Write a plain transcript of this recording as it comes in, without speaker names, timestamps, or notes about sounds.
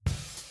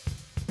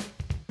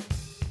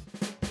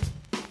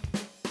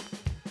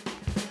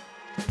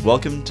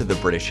Welcome to the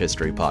British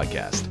History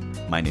Podcast.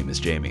 My name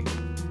is Jamie.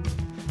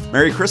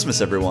 Merry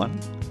Christmas, everyone.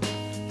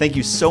 Thank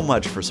you so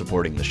much for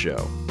supporting the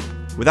show.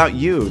 Without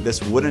you,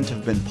 this wouldn't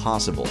have been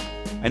possible.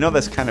 I know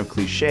that's kind of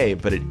cliche,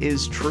 but it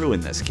is true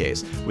in this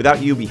case.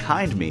 Without you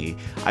behind me,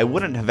 I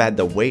wouldn't have had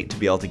the weight to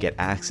be able to get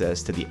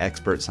access to the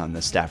experts on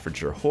the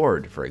Staffordshire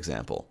Hoard, for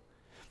example.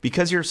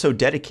 Because you're so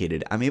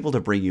dedicated, I'm able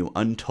to bring you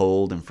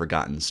untold and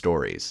forgotten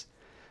stories.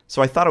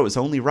 So I thought it was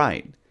only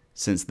right,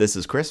 since this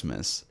is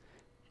Christmas,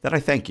 that I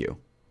thank you.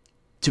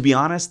 To be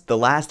honest, the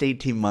last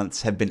 18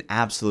 months have been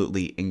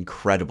absolutely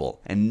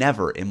incredible, and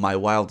never in my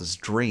wildest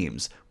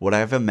dreams would I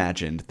have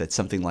imagined that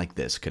something like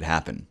this could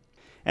happen.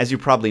 As you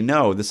probably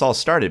know, this all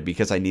started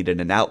because I needed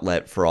an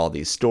outlet for all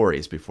these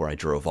stories before I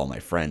drove all my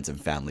friends and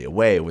family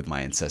away with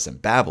my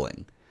incessant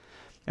babbling.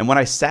 And when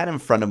I sat in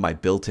front of my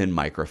built-in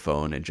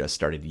microphone and just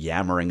started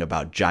yammering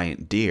about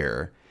giant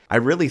deer, I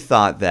really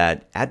thought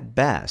that, at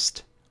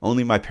best,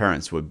 only my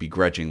parents would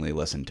begrudgingly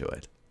listen to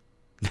it.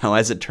 Now,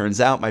 as it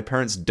turns out, my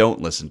parents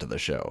don't listen to the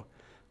show.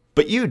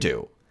 But you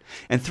do.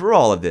 And through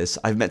all of this,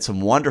 I've met some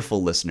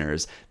wonderful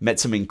listeners, met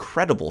some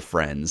incredible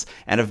friends,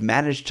 and have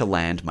managed to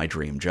land my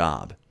dream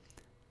job.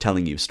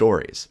 Telling you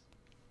stories.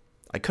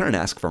 I couldn't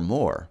ask for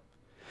more.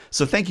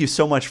 So thank you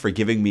so much for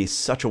giving me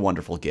such a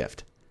wonderful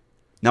gift.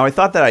 Now, I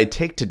thought that I'd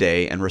take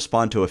today and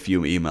respond to a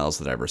few emails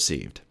that I've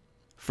received.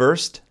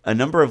 First, a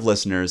number of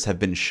listeners have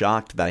been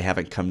shocked that I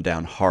haven't come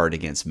down hard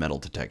against metal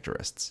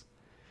detectorists.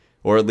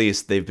 Or at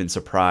least they've been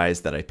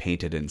surprised that I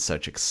painted in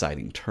such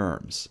exciting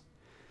terms.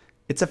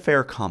 It's a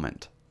fair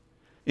comment.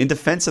 In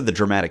defense of the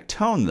dramatic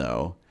tone,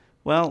 though,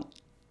 well,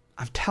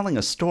 I'm telling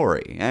a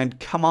story, and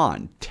come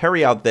on,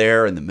 Terry out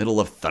there in the middle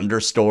of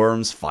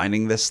thunderstorms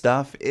finding this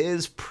stuff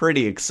is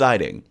pretty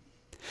exciting.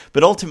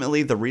 But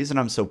ultimately, the reason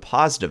I'm so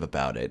positive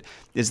about it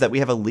is that we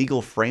have a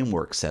legal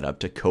framework set up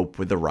to cope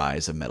with the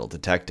rise of metal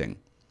detecting.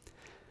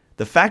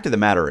 The fact of the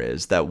matter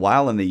is that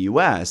while in the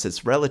US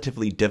it's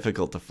relatively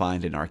difficult to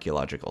find an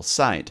archaeological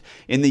site,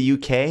 in the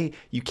UK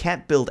you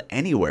can't build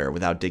anywhere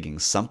without digging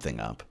something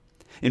up.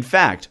 In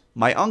fact,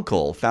 my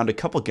uncle found a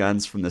couple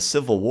guns from the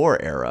Civil War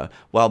era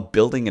while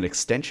building an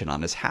extension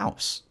on his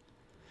house.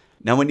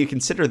 Now when you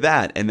consider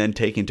that and then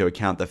take into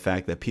account the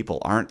fact that people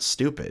aren't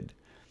stupid,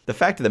 the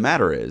fact of the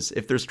matter is,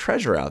 if there's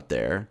treasure out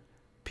there,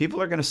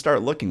 people are going to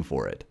start looking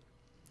for it.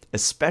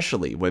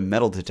 Especially when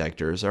metal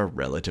detectors are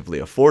relatively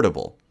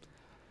affordable.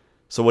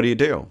 So what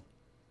do?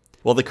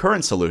 Well, the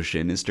current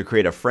solution is to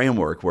create a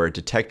framework where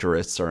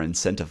detectorists are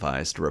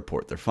incentivized to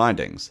report their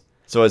findings,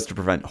 so as to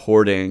prevent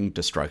hoarding,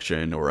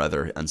 destruction, or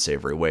other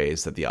unsavory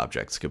ways that the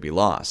objects could be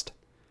lost.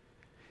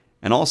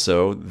 And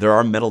also, there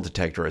are metal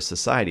detectorist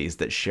societies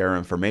that share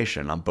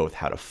information on both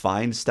how to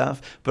find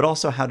stuff, but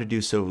also how to do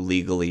so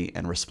legally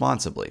and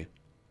responsibly.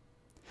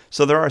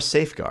 So there are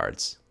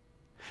safeguards.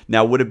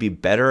 Now, would it be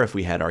better if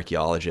we had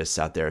archaeologists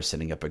out there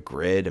setting up a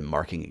grid and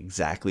marking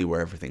exactly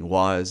where everything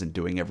was and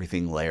doing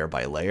everything layer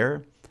by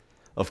layer?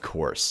 Of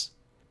course.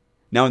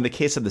 Now, in the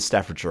case of the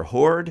Staffordshire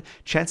Hoard,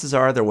 chances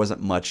are there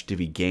wasn't much to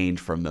be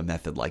gained from a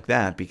method like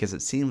that because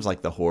it seems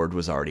like the hoard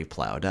was already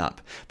plowed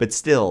up. But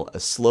still, a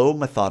slow,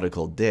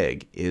 methodical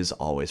dig is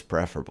always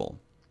preferable.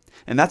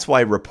 And that's why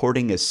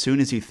reporting as soon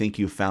as you think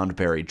you've found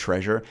buried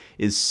treasure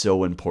is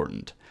so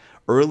important.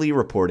 Early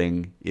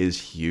reporting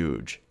is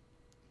huge.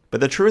 But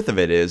the truth of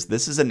it is,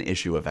 this is an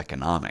issue of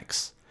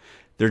economics.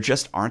 There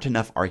just aren't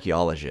enough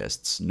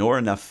archaeologists, nor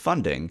enough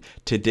funding,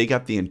 to dig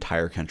up the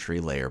entire country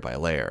layer by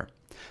layer.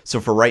 So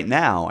for right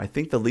now, I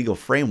think the legal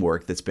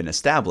framework that's been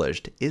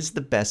established is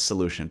the best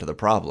solution to the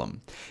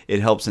problem.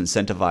 It helps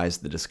incentivize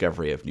the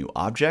discovery of new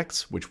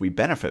objects, which we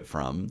benefit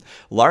from,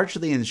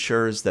 largely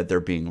ensures that they're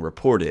being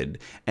reported,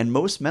 and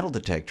most metal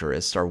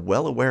detectorists are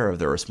well aware of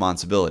their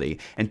responsibility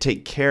and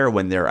take care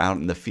when they're out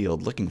in the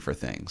field looking for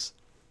things.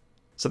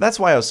 So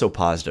that's why I was so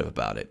positive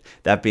about it.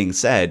 That being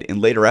said,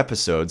 in later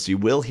episodes, you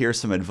will hear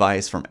some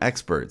advice from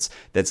experts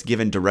that's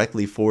given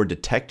directly for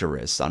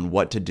detectorists on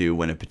what to do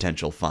when a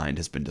potential find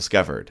has been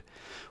discovered.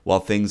 While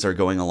things are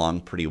going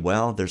along pretty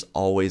well, there's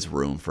always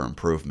room for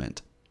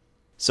improvement.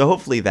 So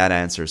hopefully that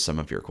answers some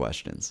of your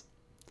questions.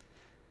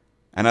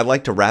 And I'd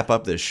like to wrap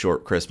up this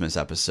short Christmas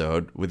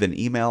episode with an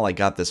email I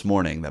got this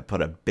morning that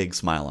put a big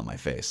smile on my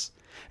face.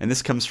 And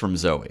this comes from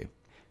Zoe.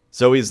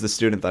 Zoe is the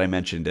student that I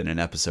mentioned in an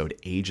episode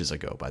ages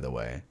ago, by the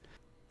way.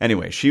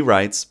 Anyway, she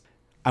writes,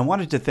 I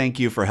wanted to thank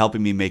you for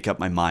helping me make up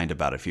my mind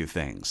about a few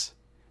things.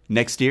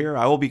 Next year,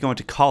 I will be going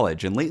to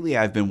college, and lately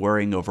I've been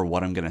worrying over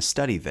what I'm going to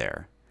study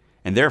there,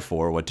 and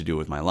therefore what to do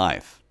with my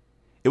life.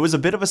 It was a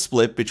bit of a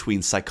split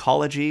between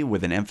psychology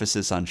with an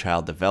emphasis on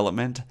child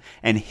development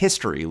and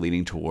history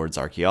leaning towards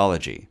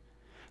archaeology.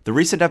 The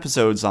recent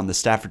episodes on the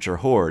Staffordshire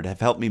Hoard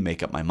have helped me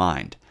make up my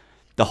mind.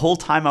 The whole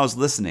time I was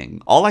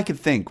listening, all I could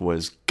think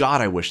was, God,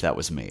 I wish that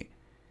was me.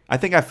 I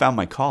think I found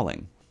my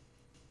calling.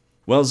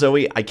 Well,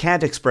 Zoe, I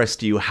can't express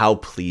to you how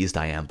pleased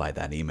I am by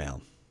that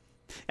email.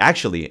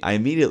 Actually, I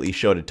immediately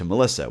showed it to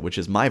Melissa, which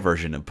is my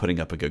version of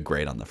putting up a good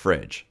grade on the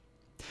fridge.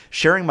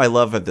 Sharing my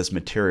love of this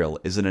material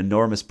is an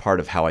enormous part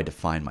of how I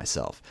define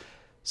myself.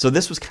 So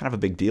this was kind of a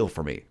big deal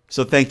for me.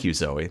 So thank you,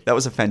 Zoe. That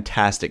was a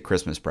fantastic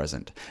Christmas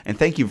present. And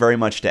thank you very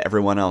much to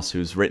everyone else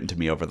who's written to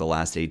me over the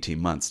last 18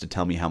 months to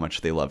tell me how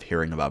much they love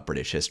hearing about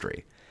British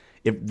history.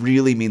 It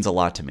really means a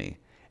lot to me,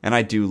 and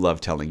I do love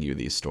telling you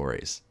these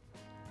stories.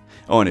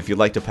 Oh, and if you'd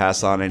like to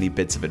pass on any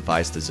bits of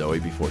advice to Zoe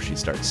before she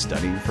starts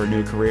studying for a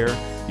new career,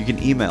 you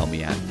can email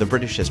me at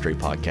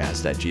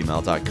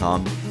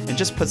thebritishhistorypodcast@gmail.com and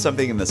just put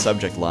something in the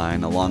subject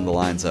line along the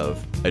lines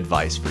of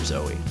advice for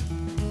Zoe.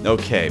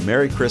 Okay,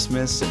 Merry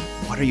Christmas, and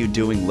what are you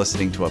doing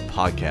listening to a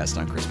podcast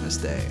on Christmas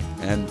Day?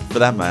 And for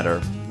that matter,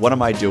 what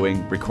am I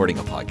doing recording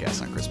a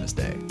podcast on Christmas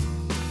Day?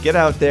 Get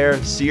out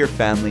there, see your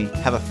family,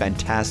 have a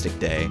fantastic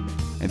day,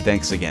 and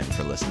thanks again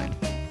for listening.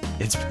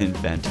 It's been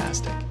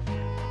fantastic.